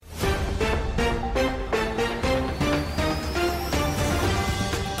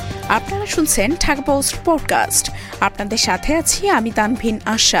আপনারা শুনছেন Dhaka post podcast. আপনাদের সাথে আছি আমি তানভিন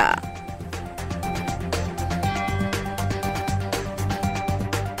আশা।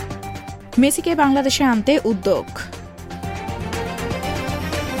 মেসিকে বাংলাদেশে আনতে উদ্যোগ।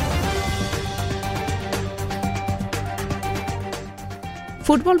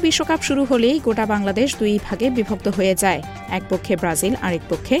 ফুটবল বিশ্বকাপ শুরু হলেই গোটা বাংলাদেশ দুই ভাগে বিভক্ত হয়ে যায়। এক পক্ষে ব্রাজিল, আরেক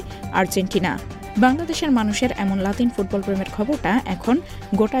পক্ষে আর্জেন্টিনা। বাংলাদেশের মানুষের এমন লাতিন ফুটবল প্রেমের খবরটা এখন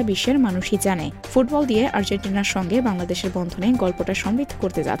গোটা বিশ্বের মানুষই জানে। ফুটবল দিয়ে আর্জেন্টিনার সঙ্গে বাংলাদেশের বন্ধনে গল্পটা সমৃদ্ধ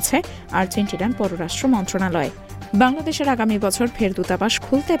করতে যাচ্ছে আর্জেন্টিনার পররাষ্ট্র মন্ত্রণালয়। বাংলাদেশের আগামী বছর ফের দূতাবাস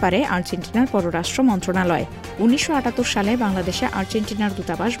খুলতে পারে আর্জেন্টিনার পররাষ্ট্র মন্ত্রণালয়। 1978 সালে বাংলাদেশে আর্জেন্টিনার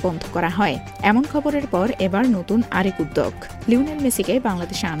দূতাবাস বন্ধ করা হয়। এমন খবরের পর এবার নতুন আরেক উদ্যোগ। লিওনেল মেসিকে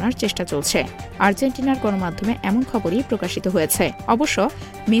বাংলাদেশে আনার চেষ্টা চলছে। আর্জেন্টিনার গণমাধ্যমে এমন খবরই প্রকাশিত হয়েছে। অবশ্য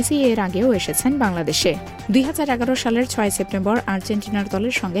মেসি এর আগেও এসেছেন বাংলাদেশে। 2011 সালের 6 সেপ্টেম্বর আর্জেন্টিনার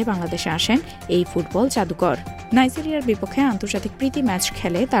দলের সঙ্গে বাংলাদেশে আসেন এই ফুটবল জাদুকর। নাইজেরিয়ার বিপক্ষে আন্তর্জাতিক প্রীতি ম্যাচ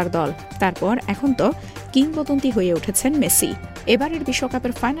খেলে তার দল। তারপর এখন তো কিংবদন্তি হয়ে উঠেছেন মেসি। এবারের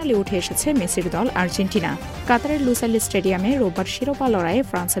বিশ্বকাপের ফাইনালে উঠে এসেছে মেসির দল আর্জেন্টিনা। কাতারের লুসাইল স্টেডিয়ামে রোববার শিরোপা লড়াইয়ে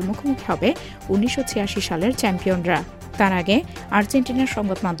ফ্রান্সের মুখোমুখি হবে 1986 সালের চ্যাম্পিয়নরা। তার আগে আর্জেন্টিনার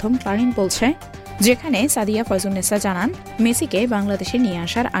সংবাদ মাধ্যম ক্লারিন বলছে, যেখানে সাদিয়া ফয়জুন্নেসা জানান মেসিকে বাংলাদেশে নিয়ে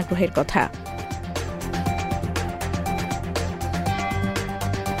আসার আগ্রহের কথা।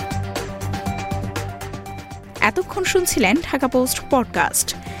 এতক্ষণ শুনছিলেন ঢাকা পোস্ট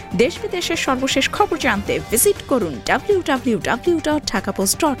পডকাস্ট। দেশ বিদেশের সর্বশেষ খবর জানতে ভিজিট করুন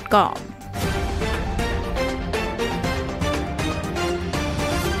www.dhakapost.com।